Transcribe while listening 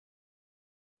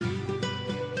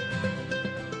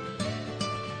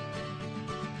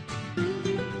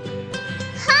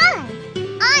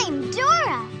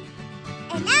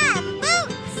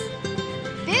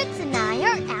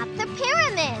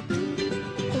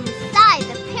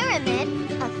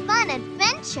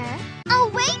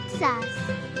needs us.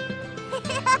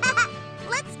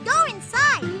 Let's go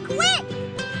inside, quick!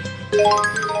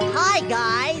 Hi,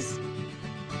 guys!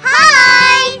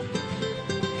 Hi!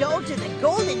 Go to the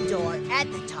golden door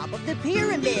at the top of the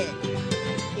pyramid.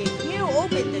 If you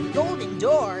open the golden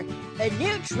door, a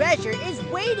new treasure is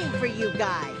waiting for you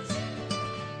guys.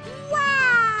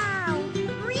 Wow!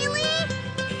 Really?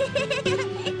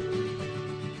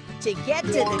 To get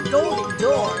to the golden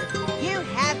door, you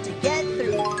have to get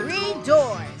through 3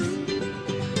 doors.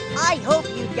 I hope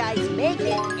you guys make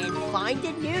it and find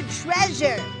a new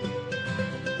treasure.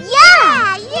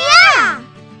 Yeah! Yeah!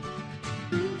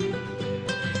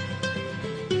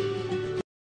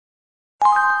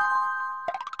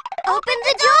 Open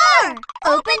the door!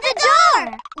 Open the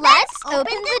door! Let's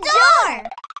open the door!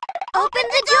 Open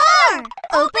the door!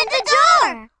 Open the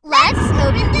door! Let's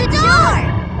open the door!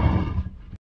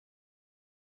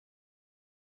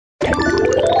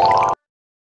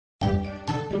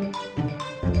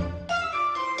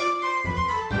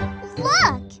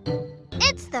 Look!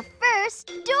 It's the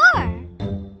first door!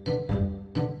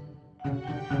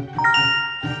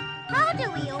 How do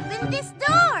we open this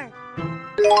door?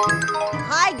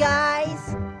 Hi,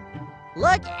 guys!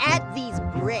 Look at these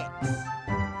bricks.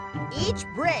 Each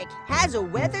brick has a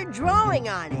weather drawing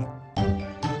on it.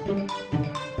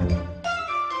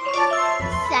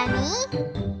 Sunny,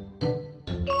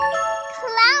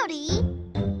 cloudy,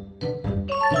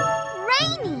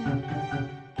 rainy,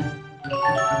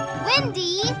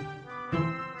 windy,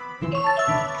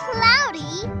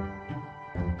 cloudy,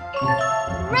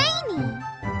 rainy,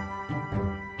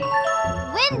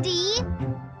 windy,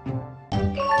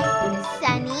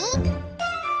 sunny.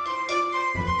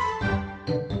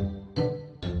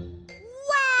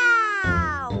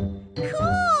 Wow!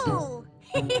 Cool!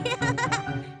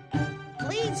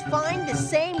 Please find the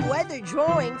same weather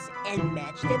drawings and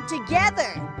match them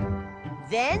together.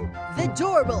 Then the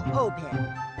door will open.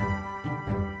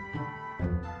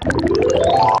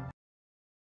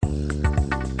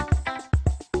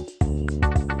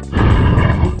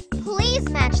 Please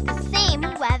match the same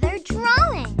weather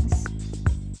drawings.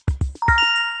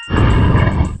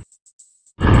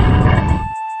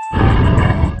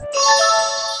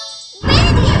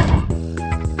 Windy!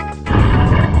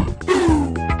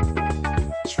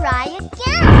 Try again.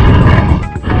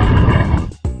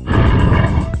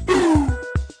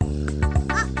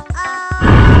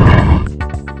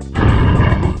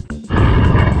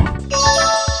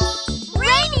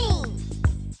 Rainy!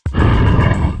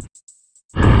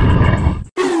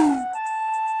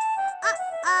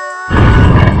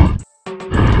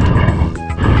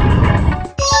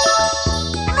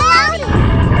 Cloudy!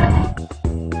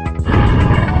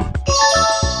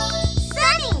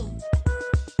 Sunny!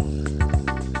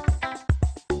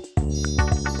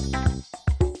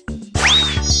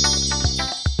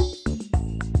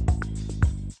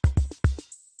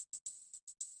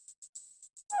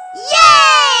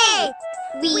 Yay!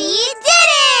 We did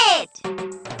it!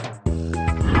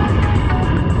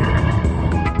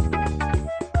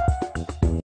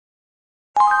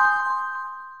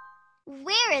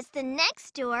 Where is the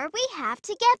next door we have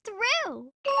to get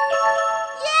through?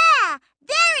 Yeah!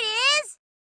 There it is!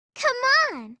 Come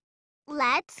on,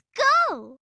 let's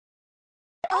go!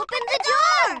 Open the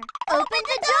door! Open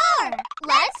the door!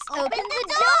 Let's open the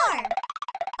door!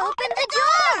 Open the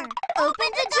door!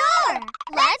 Open the door!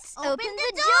 Let's open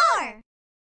the door!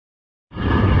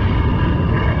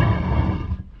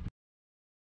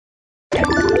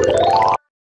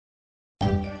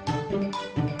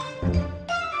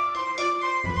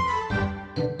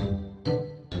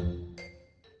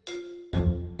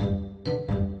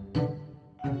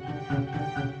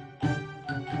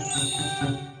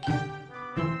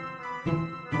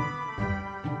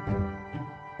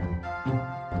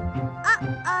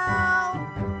 Uh-oh!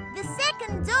 The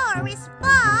second door is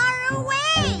far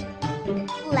away!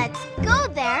 Let's go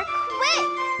there quick!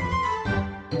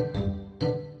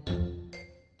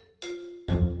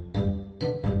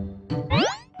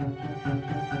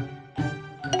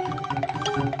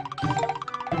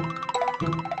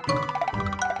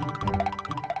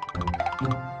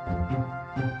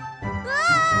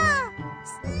 Ah!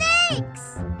 Snakes!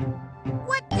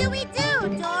 What do we do,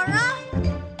 Dora?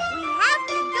 We have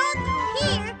to go through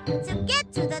here to get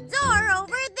to the door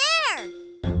over there.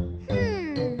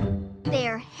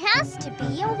 There has to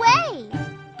be a way.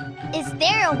 Is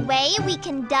there a way we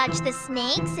can dodge the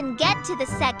snakes and get to the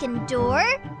second door?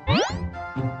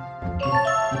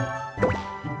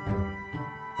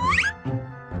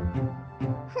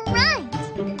 Right!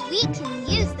 We can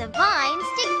use the vines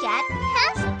to get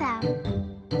past them.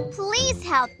 Please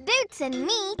help Boots and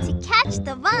me to catch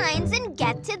the vines and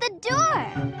get to the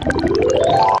door.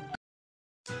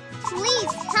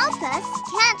 Please help us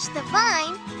catch the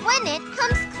vine when it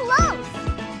comes close.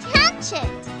 Catch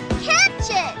it! Catch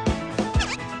it!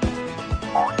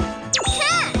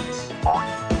 Catch!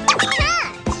 Catch! Catch!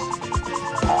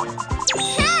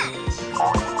 Catch!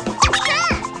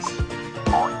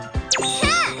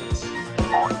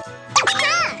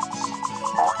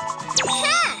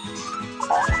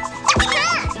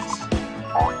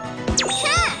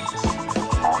 Catch!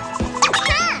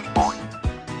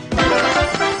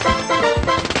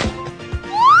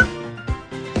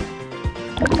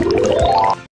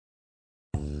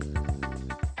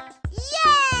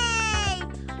 Yay!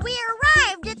 We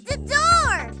arrived at the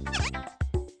door!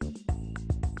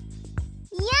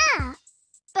 Yeah,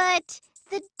 but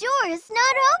the door is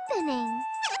not opening.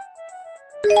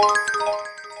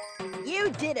 You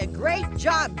did a great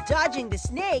job dodging the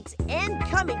snakes and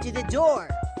coming to the door.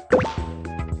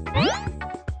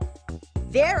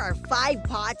 There are 5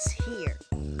 pots here.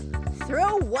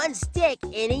 Throw 1 stick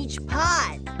in each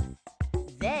pot.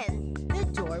 Then the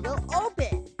door will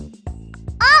open.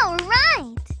 All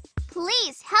right.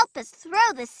 Please help us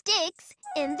throw the sticks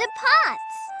in the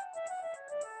pots.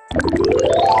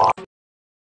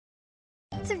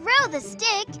 Throw the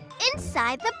stick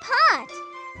inside the pot.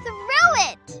 Throw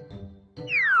it.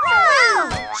 Throw!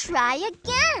 Try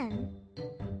again.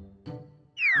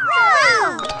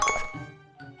 Throw!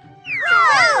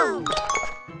 Throw!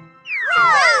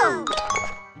 Throw!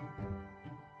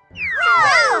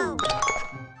 Throw!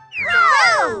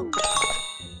 Throw!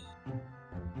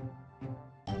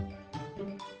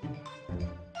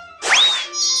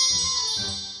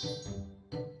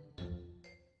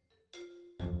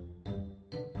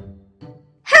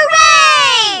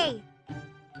 Hooray!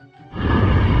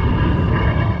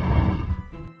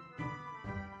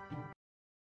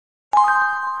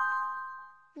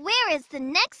 Where is the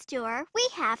next door we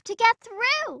have to get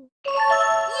through?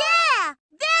 Yeah!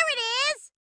 There it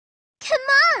is! Come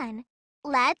on,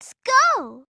 let's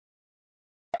go.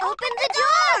 Open the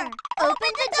door!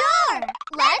 Open the door!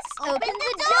 Let's open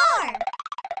the door!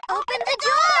 Open the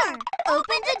door!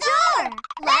 Open the door!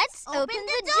 Let's open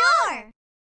the door!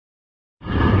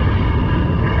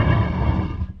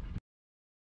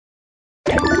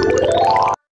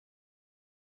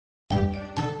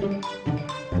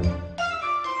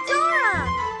 Dora!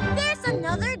 There's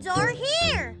another door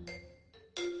here!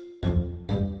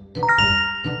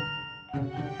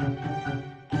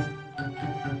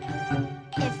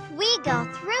 If we go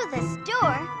through this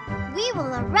door, we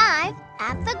will arrive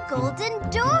at the golden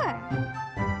door.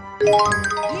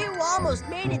 You almost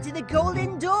made it to the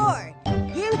golden door.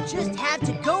 You just have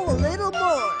to go a little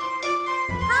more.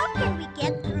 How can we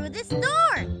get through this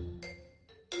door?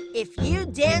 If you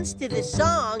dance to the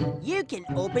song, you can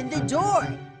open the door.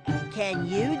 Can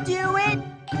you do it?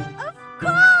 Of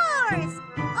course!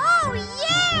 Oh,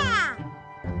 yeah!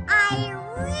 I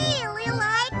really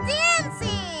like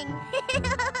dancing!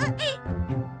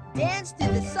 Dance to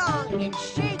the song and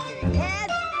shake your head,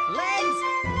 legs,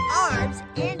 arms,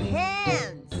 and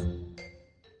hands.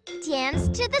 Dance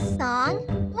to the song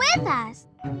with us.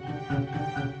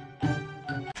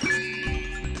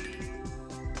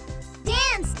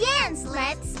 Dance, dance,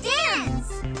 let's dance!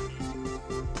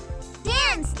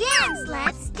 Dance, dance,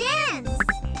 let's dance!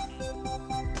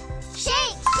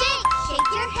 Shake, shake,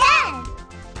 shake your head.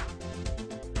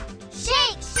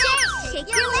 Shake, shake, shake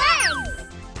your legs.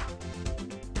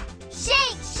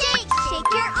 Shake, shake,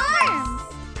 shake your arms.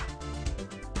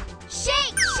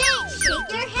 Shake, shake, shake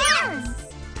your hands.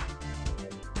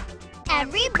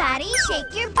 Everybody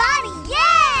shake your body.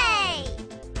 Yay!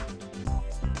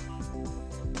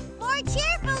 More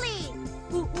cheerfully!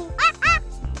 Ooh, ooh, ah, ah.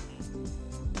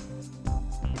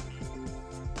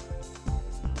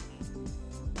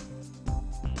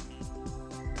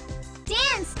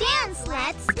 Dance, dance,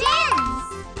 let's dance.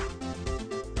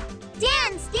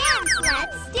 Dance, dance,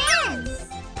 let's dance.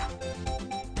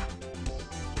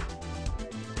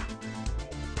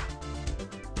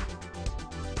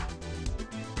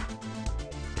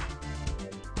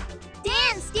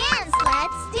 Dance, dance,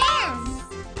 let's dance.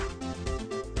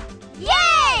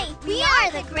 Yay! We are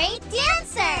the great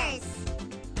dancers.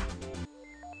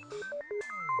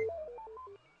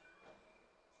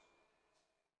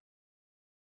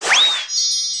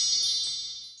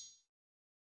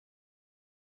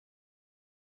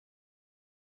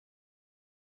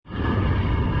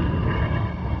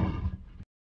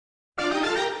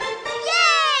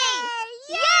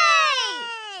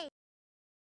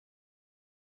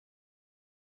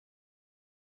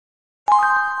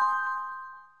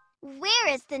 Where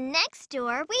is the next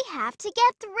door we have to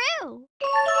get through?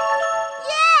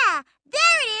 Yeah!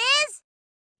 There it is!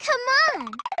 Come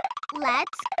on,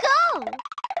 let's go!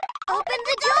 Open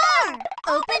the door!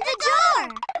 Open the door!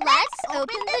 Let's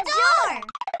open the door!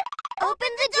 Open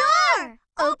the door!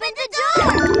 Open the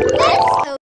door! Let's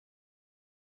open.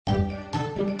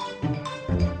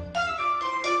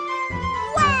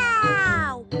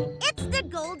 Wow! It's the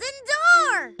golden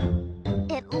door!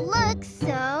 It looks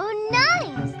so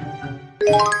nice!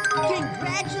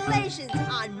 Congratulations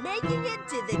on making it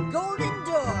to the golden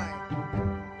door.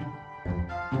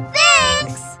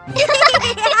 Thanks!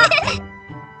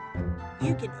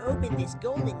 You can open this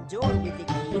golden door with the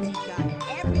keys you got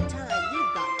every time you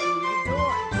got through the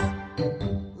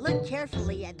doors. Look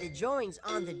carefully at the drawings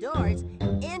on the doors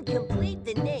and complete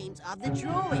the names of the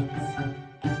drawings.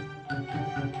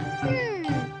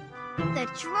 The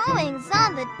drawings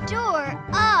on the door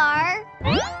are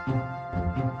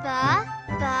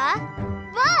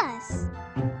bus,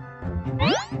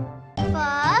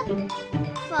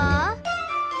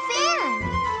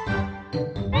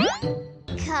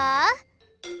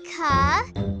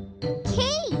 fan,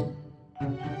 key.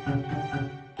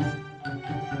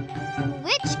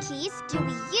 Which keys do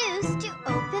we use to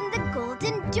open the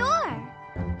golden door?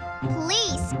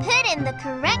 Please put in the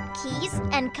correct keys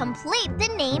and complete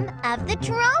the name of the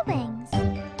drawing.